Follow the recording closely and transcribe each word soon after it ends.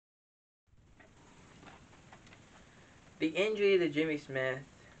The injury to Jimmy Smith,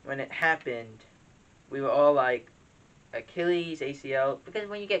 when it happened, we were all like, Achilles, ACL, because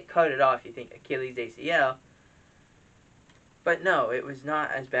when you get carted off, you think Achilles, ACL. But no, it was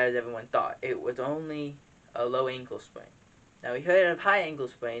not as bad as everyone thought. It was only a low ankle sprain. Now, we heard of high ankle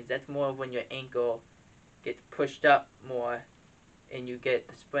sprains. That's more of when your ankle gets pushed up more and you get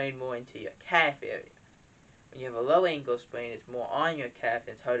the sprain more into your calf area. When you have a low ankle sprain, it's more on your calf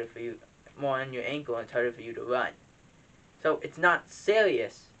and it's harder for you, more on your ankle and it's harder for you to run. So it's not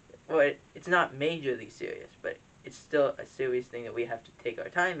serious, or it's not majorly serious, but it's still a serious thing that we have to take our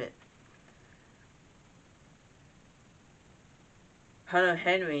time in. Hunter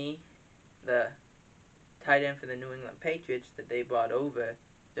Henry, the tight end for the New England Patriots that they brought over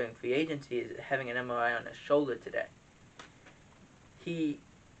during free agency, is having an MRI on his shoulder today. He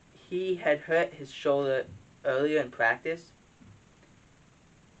had hurt his shoulder earlier in practice,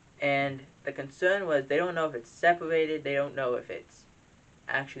 and the concern was they don't know if it's separated, they don't know if it's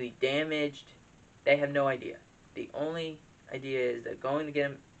actually damaged, they have no idea. The only idea is they're going to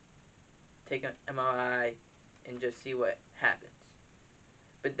get him, take an MRI, and just see what happens.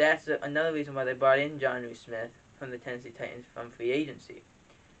 But that's another reason why they brought in Jonnu Smith from the Tennessee Titans from free agency.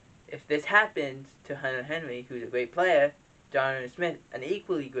 If this happens to Hunter Henry, who's a great player, Jonnu Smith, an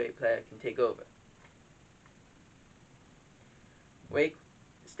equally great player, can take over.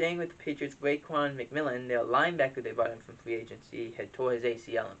 Staying with the Patriots, Raekwon McMillan, their linebacker they brought in from free agency, had tore his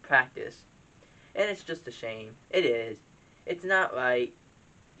ACL in practice. And it's just a shame. It is. It's not right.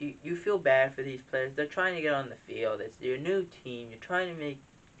 You feel bad for these players. They're trying to get on the field. It's your new team. You're trying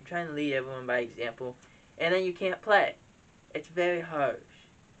to lead everyone by example, and then you can't play. It's very harsh,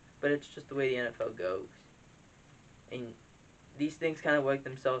 but it's just the way the NFL goes. And these things kind of work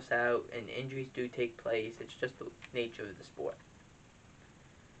themselves out, and injuries do take place. It's just the nature of the sport.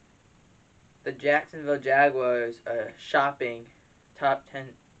 The Jacksonville Jaguars are shopping top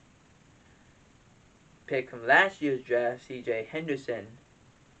 10 pick from last year's draft, C.J. Henderson,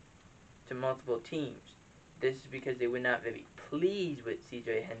 to multiple teams. This is because they were not very pleased with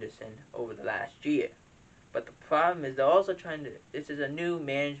C.J. Henderson over the last year. But the problem is they're also this is a new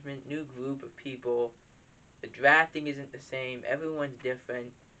management, new group of people. The drafting isn't the same. Everyone's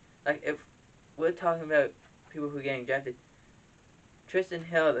different. Like, if we're talking about people who are getting drafted, Tristan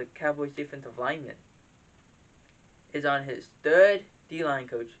Hill, the Cowboys defensive lineman, is on his third D-line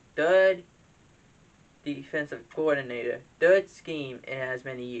coach, third defensive coordinator, third scheme in as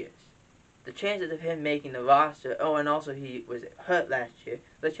many years. The chances of him making the roster, and also he was hurt last year,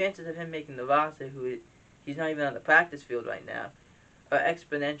 the chances of him making the roster, he's not even on the practice field right now, are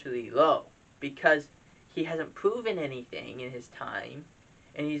exponentially low because he hasn't proven anything in his time,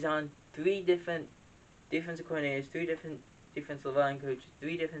 and he's on 3 different defensive coordinators, 3 different defensive line coaches,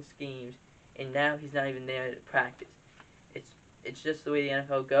 3 different schemes, and now he's not even there to practice. It's just the way the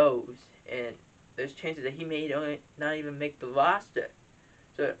NFL goes, and there's chances that he may not even make the roster.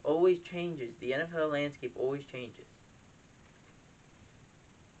 So it always changes. The NFL landscape always changes.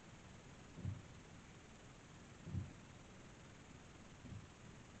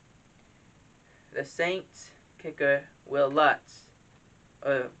 The Saints kicker, Will Lutz,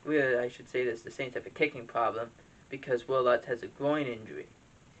 really I should say this, the Saints have a kicking problem because Will Lutz has a groin injury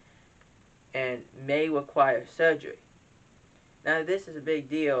and may require surgery. Now this is a big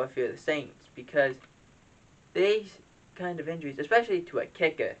deal if you're the Saints because these kind of injuries, especially to a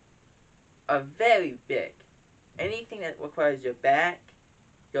kicker, are very big. Anything that requires your back,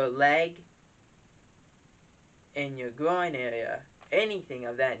 your leg, and your groin area, anything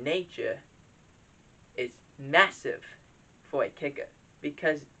of that nature, is massive for a kicker.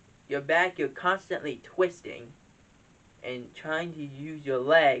 Because your back, you're constantly twisting and trying to use your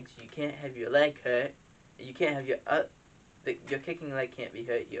legs. You can't have your leg hurt. You can't have your kicking leg can't be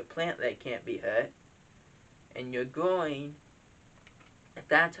hurt. Your plant leg can't be hurt. And your groin, if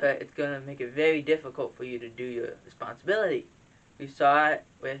that's hurt, it's going to make it very difficult for you to do your responsibility. We saw it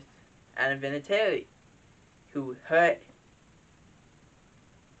with Adam Vinatieri, who hurt,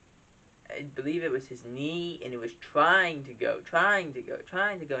 I believe it was his knee, and he was trying to go, and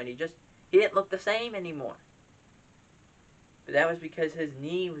he didn't look the same anymore. But that was because his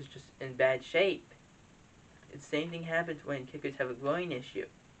knee was just in bad shape. The same thing happens when kickers have a groin issue.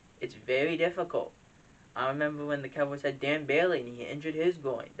 It's very difficult. I remember when the Cowboys had Dan Bailey and he injured his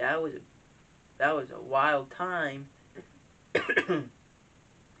groin. That was a wild time.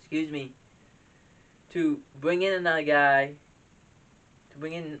 Excuse me. To bring in another guy, to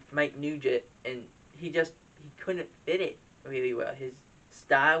bring in Mike Nugent, and he couldn't fit it really well. His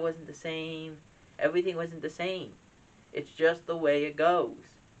style wasn't the same. Everything wasn't the same. It's just the way it goes.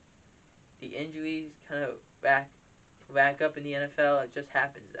 The injuries kind of rack up in the NFL. It just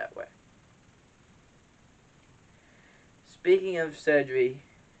happens that way. Speaking of surgery,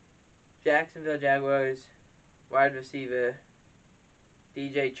 Jacksonville Jaguars wide receiver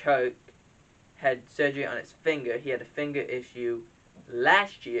DJ Chark had surgery on his finger. He had a finger issue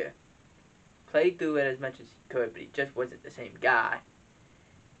last year. Played through it as much as he could, but he just wasn't the same guy.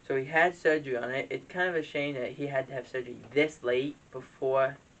 So he had surgery on it. It's kind of a shame that he had to have surgery this late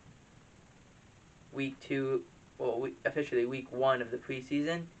before week 2, or officially week 1 of the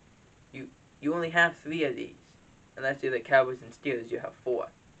preseason. You only have 3 of these. Unless you're the Cowboys and Steelers, you have 4.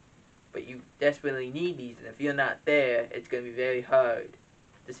 But you desperately need these, and if you're not there, it's going to be very hard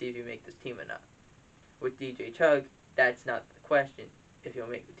to see if you make this team or not. With DJ Chark, that's not the question. If he'll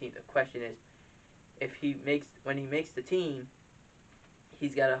make the team, the question is, when he makes the team,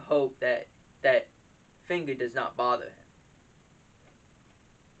 he's got to hope that that finger does not bother him.